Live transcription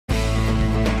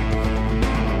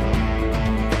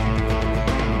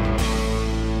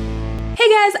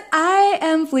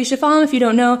am Felicia Follum, if you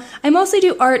don't know. I mostly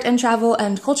do art and travel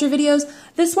and culture videos.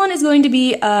 This one is going to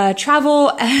be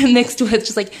travel mixed with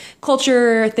just like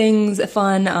culture things,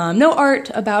 fun. No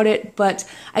art about it, but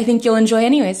I think you'll enjoy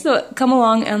anyway. So come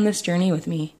along on this journey with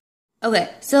me.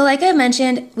 Okay, so like I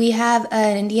mentioned, we have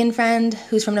an Indian friend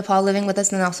who's from Nepal living with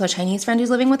us and then also a Chinese friend who's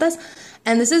living with us.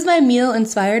 And this is my meal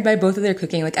inspired by both of their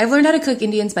cooking. Like I've learned how to cook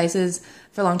Indian spices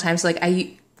for a long time. So like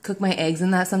I cook my eggs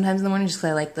in that sometimes in the morning just because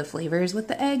I like the flavors with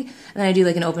the egg. And then I do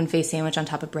like an open face sandwich on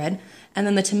top of bread. And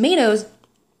then the tomatoes,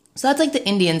 so that's like the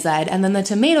Indian side. And then the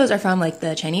tomatoes are from like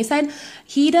the Chinese side.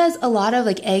 He does a lot of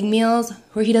like egg meals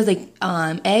where he does like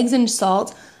eggs and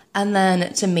salt and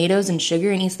then tomatoes and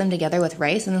sugar and eats them together with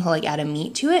rice, and then he'll like add a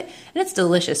meat to it. And it's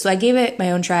delicious. So I gave it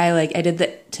my own try. Like I did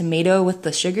the tomato with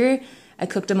the sugar. I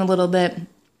cooked them a little bit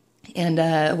and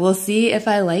we'll see if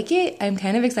I like it. I'm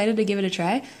kind of excited to give it a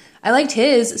try. I liked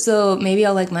his, so maybe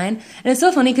I'll like mine. And it's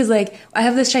so funny because like I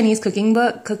have this Chinese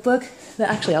cookbook that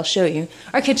actually I'll show you.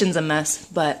 Our kitchen's a mess,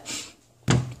 but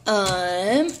so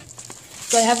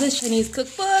I have this Chinese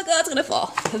cookbook. Oh, it's gonna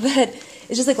fall. But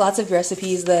it's just like lots of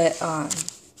recipes that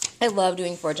I love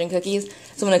doing fortune cookies.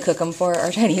 So I'm gonna cook them for our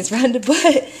Chinese friend.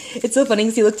 But it's so funny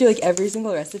because he looked through like every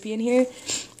single recipe in here,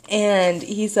 and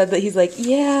he said that he's like,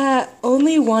 yeah,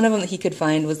 only one of them that he could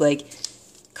find was like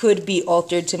could be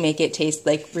altered to make it taste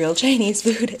like real Chinese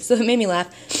food. So it made me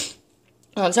laugh.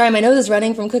 I'm sorry, my nose is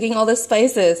running from cooking all the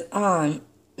spices.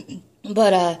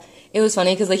 But it was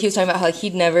funny because like he was talking about how like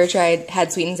he'd never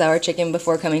had sweet and sour chicken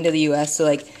before coming to the U.S. So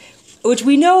like, which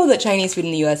we know that Chinese food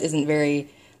in the U.S. isn't very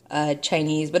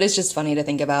Chinese, but it's just funny to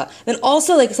think about. Then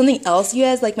also like something else you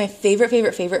guys, like my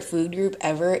favorite food group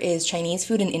ever is Chinese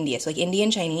food in India. So like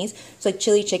Indian Chinese. It's like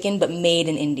chili chicken but made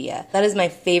in India. That is my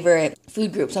favorite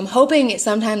food group. So I'm hoping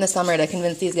sometime this summer to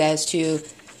convince these guys to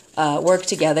work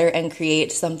together and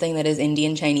create something that is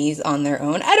Indian Chinese on their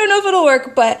own. I don't know if it'll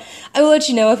work, but I will let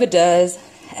you know if it does.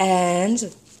 And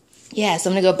yeah, so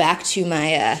I'm gonna go back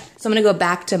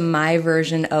to my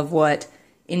version of what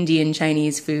Indian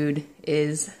Chinese food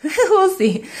is. We'll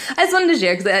see. I just wanted to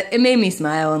share because it made me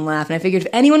smile and laugh, and I figured if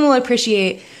anyone will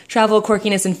appreciate travel,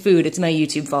 quirkiness, and food, it's my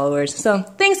YouTube followers. So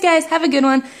thanks, guys. Have a good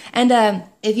one. And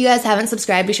if you guys haven't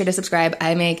subscribed, be sure to subscribe.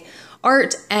 I make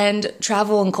art and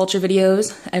travel and culture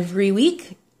videos every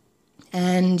week,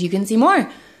 and you can see more.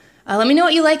 Let me know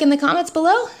what you like in the comments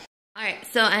below. Alright,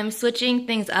 so I'm switching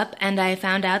things up, and I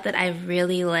found out that I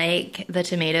really like the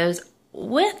tomatoes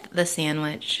with the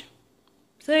sandwich.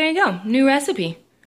 So there you go, new recipe.